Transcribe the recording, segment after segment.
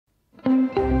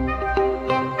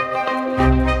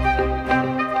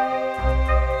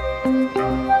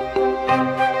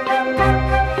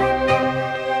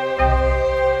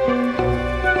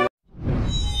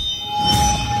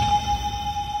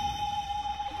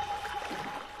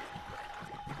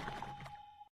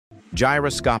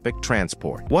Gyroscopic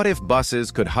Transport. What if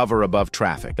buses could hover above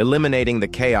traffic, eliminating the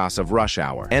chaos of rush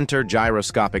hour? Enter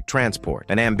Gyroscopic Transport,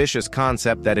 an ambitious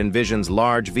concept that envisions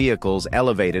large vehicles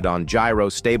elevated on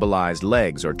gyro-stabilized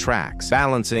legs or tracks,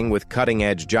 balancing with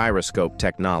cutting-edge gyroscope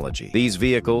technology. These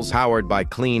vehicles, powered by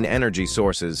clean energy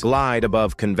sources, glide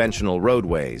above conventional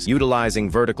roadways, utilizing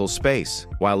vertical space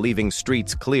while leaving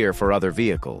streets clear for other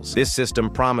vehicles. This system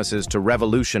promises to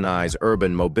revolutionize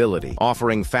urban mobility,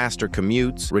 offering faster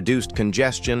commutes, reduced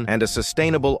congestion, and a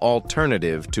sustainable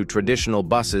alternative to traditional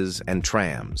buses and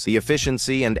trams. The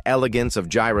efficiency and elegance of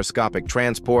gyroscopic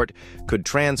transport could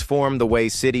transform the way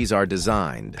cities are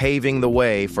designed, paving the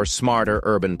way for smarter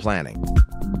urban planning.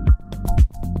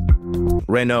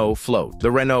 Renault Float.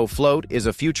 The Renault Float is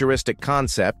a futuristic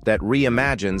concept that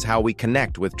reimagines how we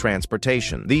connect with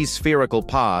transportation. These spherical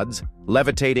pods,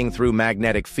 levitating through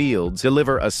magnetic fields,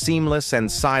 deliver a seamless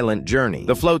and silent journey.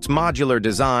 The float's modular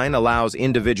design allows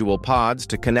individual pods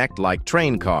to connect like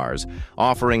train cars,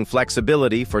 offering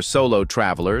flexibility for solo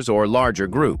travelers or larger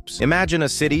groups. Imagine a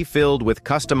city filled with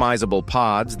customizable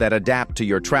pods that adapt to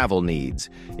your travel needs,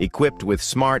 equipped with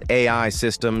smart AI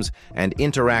systems and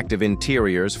interactive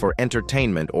interiors for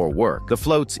entertainment or work. The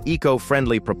float's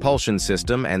eco-friendly propulsion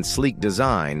system and sleek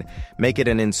design make it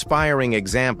an inspiring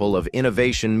example of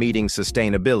innovation meeting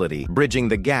sustainability, bridging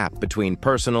the gap between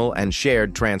personal and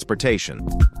shared transportation.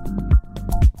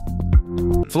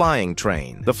 Flying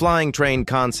train. The flying train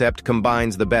concept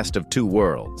combines the best of two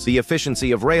worlds, the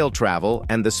efficiency of rail travel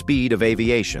and the speed of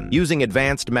aviation. Using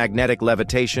advanced magnetic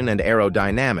levitation and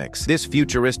aerodynamics, this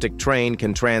futuristic train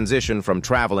can transition from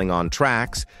traveling on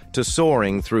tracks to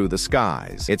soaring through the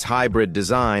skies. Its hybrid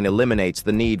design eliminates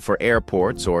the need for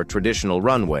airports or traditional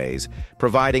runways,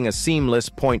 providing a seamless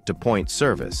point-to-point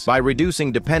service. By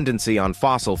reducing dependency on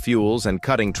fossil fuels and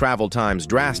cutting travel times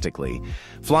drastically,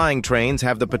 flying trains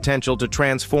have the potential to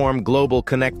transform global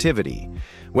connectivity.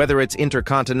 Whether it's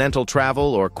intercontinental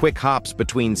travel or quick hops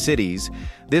between cities,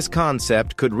 this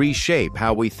concept could reshape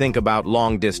how we think about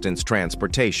long-distance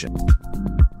transportation.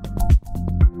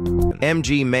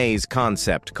 MG Maze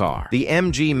Concept Car. The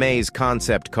MG Maze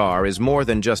Concept Car is more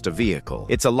than just a vehicle.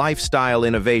 It's a lifestyle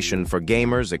innovation for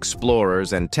gamers,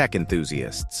 explorers, and tech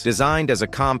enthusiasts. Designed as a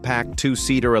compact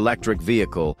two-seater electric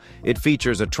vehicle, it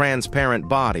features a transparent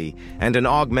body and an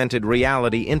augmented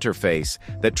reality interface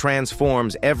that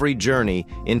transforms every journey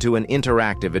into an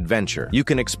interactive adventure. You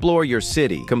can explore your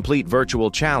city, complete virtual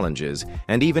challenges,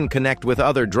 and even connect with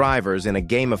other drivers in a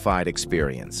gamified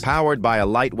experience. Powered by a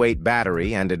lightweight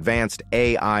battery and advanced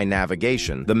AI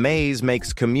navigation, the Maze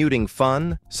makes commuting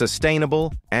fun,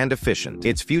 sustainable, and efficient.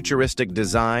 Its futuristic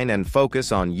design and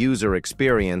focus on user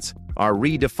experience are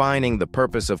redefining the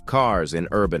purpose of cars in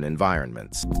urban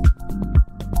environments.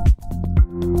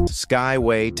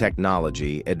 Skyway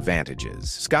Technology advantages.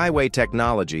 Skyway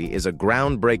Technology is a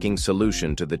groundbreaking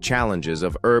solution to the challenges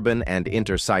of urban and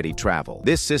intercity travel.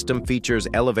 This system features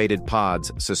elevated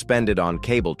pods suspended on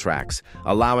cable tracks,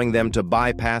 allowing them to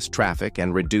bypass traffic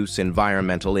and reduce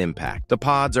environmental impact. The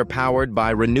pods are powered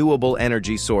by renewable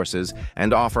energy sources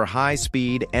and offer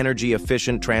high-speed,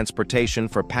 energy-efficient transportation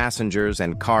for passengers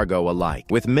and cargo alike.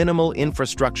 With minimal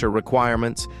infrastructure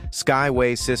requirements,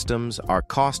 Skyway systems are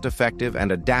cost-effective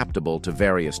and adaptable to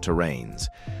various terrains.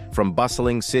 From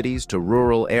bustling cities to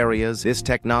rural areas, this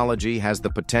technology has the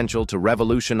potential to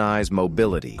revolutionize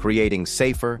mobility, creating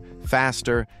safer,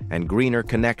 faster, and greener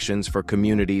connections for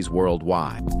communities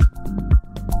worldwide.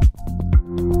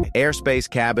 Airspace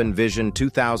Cabin Vision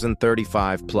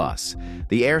 2035 Plus.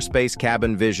 The Airspace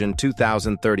Cabin Vision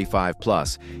 2035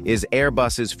 Plus is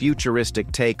Airbus's futuristic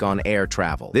take on air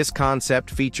travel. This concept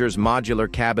features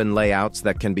modular cabin layouts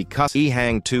that can be customized.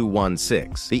 EHang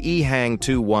 216. The EHang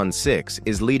 216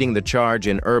 is leading the charge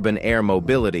in urban air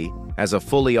mobility as a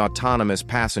fully autonomous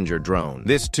passenger drone.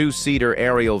 This two-seater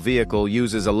aerial vehicle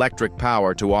uses electric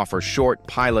power to offer short,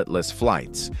 pilotless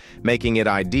flights, making it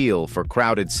ideal for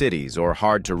crowded cities or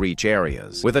hard-to-reach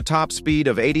areas. With a top speed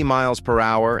of 80 miles per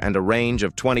hour and a range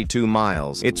of 22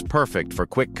 miles, it's perfect for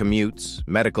quick commutes,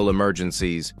 medical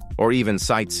emergencies, or even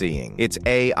sightseeing. Its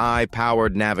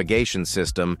AI-powered navigation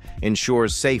system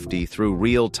ensures safety through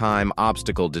real-time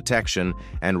obstacle detection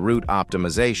and route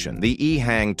optimization. The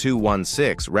EHang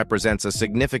 216 represents a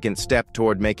significant step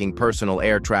toward making personal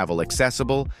air travel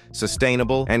accessible,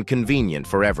 sustainable, and convenient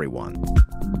for everyone.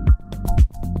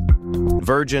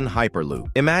 Virgin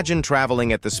Hyperloop. Imagine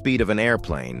traveling at the speed of an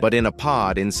airplane, but in a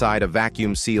pod inside a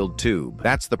vacuum-sealed tube.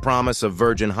 That's the promise of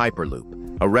Virgin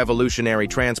Hyperloop, a revolutionary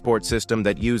transport system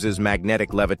that uses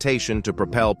magnetic levitation to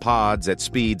propel pods at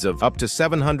speeds of up to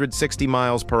 760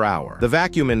 miles per hour. The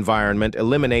vacuum environment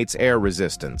eliminates air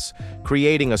resistance,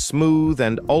 creating a smooth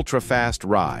and ultra-fast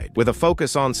ride. With a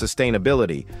focus on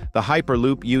sustainability, the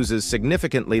Hyperloop uses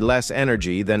significantly less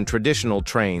energy than traditional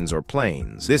trains or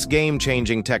planes. This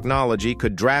game-changing technology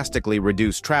could drastically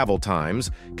reduce travel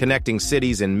times, connecting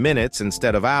cities in minutes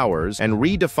instead of hours, and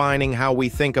redefining how we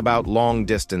think about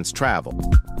long-distance travel.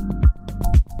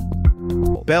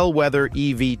 Bellwether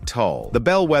EV Toall. The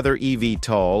Bellwether EV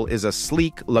Toall is a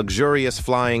sleek, luxurious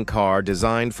flying car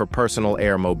designed for personal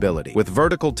air mobility. With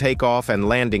vertical takeoff and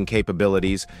landing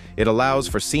capabilities, it allows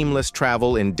for seamless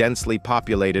travel in densely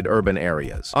populated urban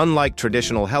areas. Unlike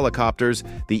traditional helicopters,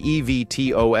 the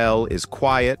eVTOL is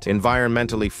quiet,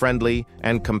 environmentally friendly,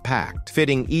 and compact,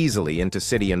 fitting easily into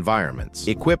city environments.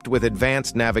 Equipped with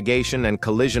advanced navigation and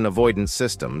collision avoidance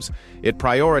systems, it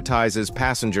prioritizes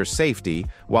passenger safety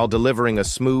while delivering a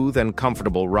smooth and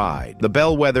comfortable ride. The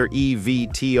Bellwether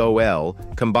EV Toall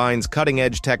combines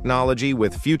cutting-edge technology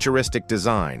with futuristic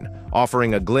design,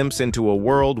 offering a glimpse into a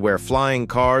world where flying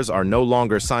cars are no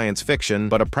longer science fiction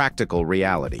but a practical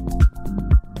reality.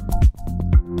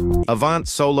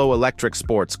 Avance Solo Electric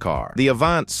Sports Car. The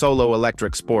Avance Solo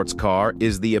Electric Sports Car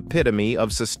is the epitome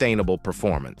of sustainable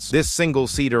performance. This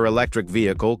single-seater electric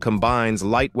vehicle combines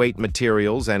lightweight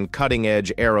materials and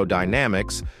cutting-edge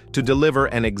aerodynamics to deliver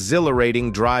an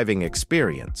exhilarating driving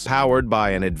experience. Powered by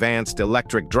an advanced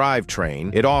electric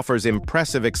drivetrain, it offers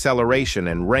impressive acceleration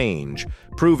and range,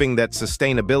 proving that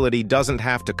sustainability doesn't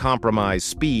have to compromise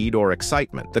speed or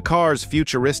excitement. The car's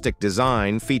futuristic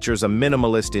design features a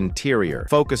minimalist interior,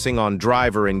 focusing on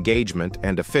driver engagement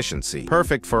and efficiency.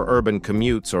 Perfect for urban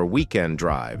commutes or weekend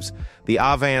drives, the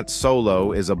Avance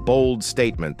Solo is a bold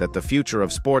statement that the future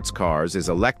of sports cars is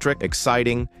electric,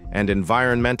 exciting, and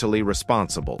environmentally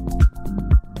responsible.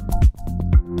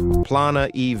 Plana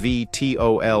EV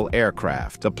Toall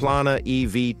Aircraft. The Plana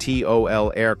EV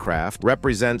Toall aircraft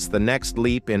represents the next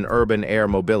leap in urban air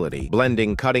mobility,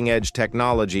 blending cutting-edge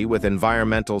technology with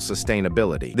environmental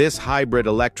sustainability. This hybrid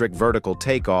electric vertical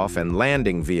takeoff and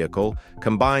landing vehicle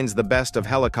combines the best of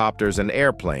helicopters and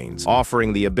airplanes,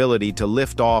 offering the ability to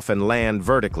lift off and land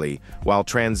vertically while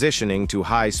transitioning to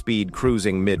high-speed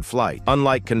cruising mid-flight.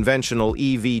 Unlike conventional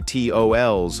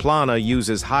eVTOLs, Plana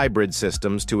uses hybrid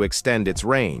systems to extend its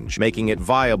range, making it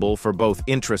viable for both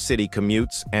intra-city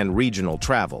commutes and regional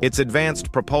travel. Its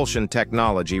advanced propulsion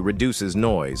technology reduces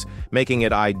noise, making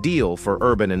it ideal for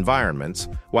urban environments,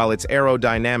 while its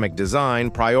aerodynamic design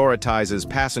prioritizes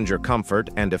passenger comfort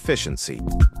and efficiency.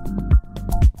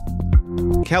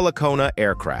 Kelekona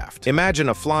Aircraft. Imagine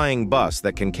a flying bus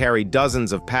that can carry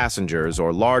dozens of passengers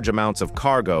or large amounts of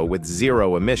cargo with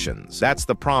zero emissions. That's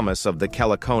the promise of the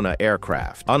Kelekona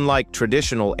aircraft. Unlike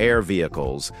traditional air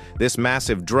vehicles, this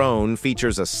massive drone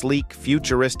features a sleek,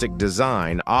 futuristic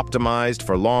design optimized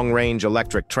for long-range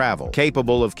electric travel.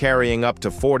 Capable of carrying up to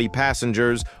 40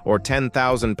 passengers or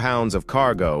 10,000 pounds of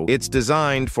cargo, it's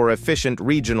designed for efficient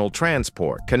regional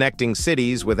transport, connecting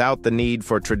cities without the need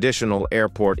for traditional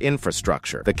airport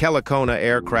infrastructure. The Kelekona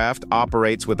aircraft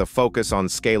operates with a focus on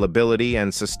scalability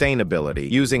and sustainability,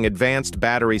 using advanced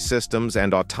battery systems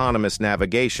and autonomous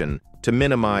navigation to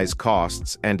minimize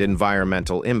costs and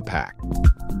environmental impact.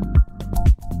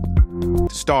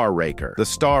 Raker.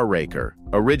 The Raker,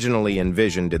 originally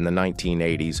envisioned in the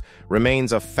 1980s,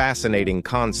 remains a fascinating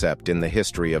concept in the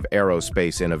history of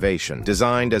aerospace innovation.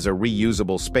 Designed as a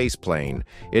reusable spaceplane,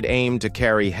 it aimed to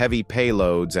carry heavy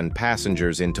payloads and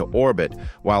passengers into orbit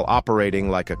while operating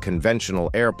like a conventional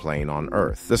airplane on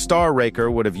Earth. The Raker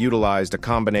would have utilized a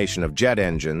combination of jet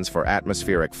engines for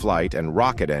atmospheric flight and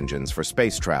rocket engines for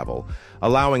space travel,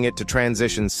 allowing it to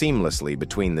transition seamlessly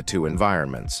between the two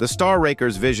environments. The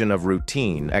Raker's vision of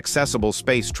routine, accessible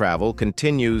space travel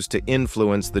continues to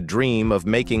influence the dream of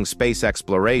making space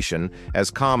exploration as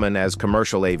common as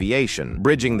commercial aviation,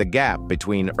 bridging the gap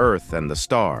between Earth and the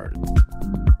stars.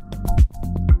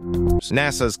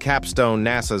 NASA's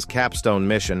Capstone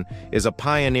mission is a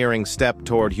pioneering step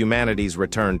toward humanity's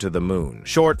return to the Moon.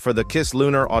 Short for the KISS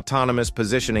Lunar Autonomous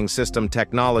Positioning System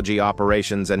Technology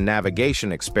Operations and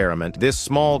Navigation Experiment, this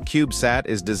small CubeSat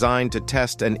is designed to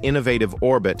test an innovative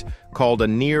orbit called a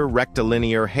Near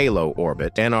Rectilinear Halo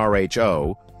Orbit,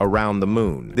 NRHO, around the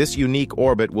Moon. This unique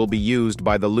orbit will be used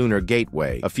by the Lunar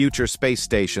Gateway, a future space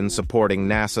station supporting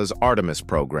NASA's Artemis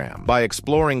program. By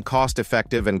exploring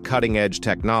cost-effective and cutting-edge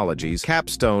technologies,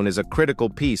 Capstone is a critical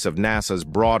piece of NASA's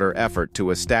broader effort to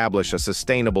establish a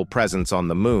sustainable presence on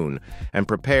the Moon and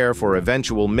prepare for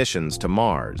eventual missions to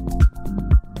Mars.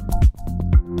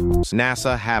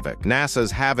 NASA Havoc.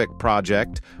 NASA's Havoc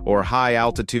project, or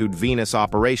High-Altitude Venus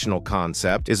Operational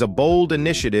Concept, is a bold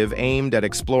initiative aimed at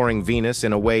exploring Venus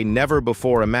in a way never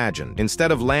before imagined.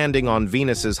 Instead of landing on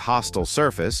Venus's hostile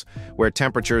surface, where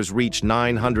temperatures reach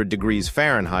 900 degrees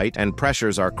Fahrenheit and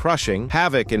pressures are crushing,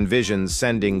 Havoc envisions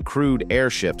sending crewed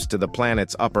airships to the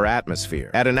planet's upper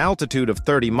atmosphere. At an altitude of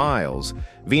 30 miles,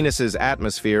 Venus's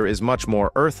atmosphere is much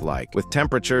more Earth-like, with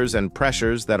temperatures and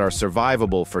pressures that are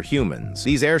survivable for humans.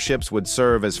 These airships would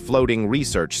serve as floating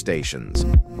research stations.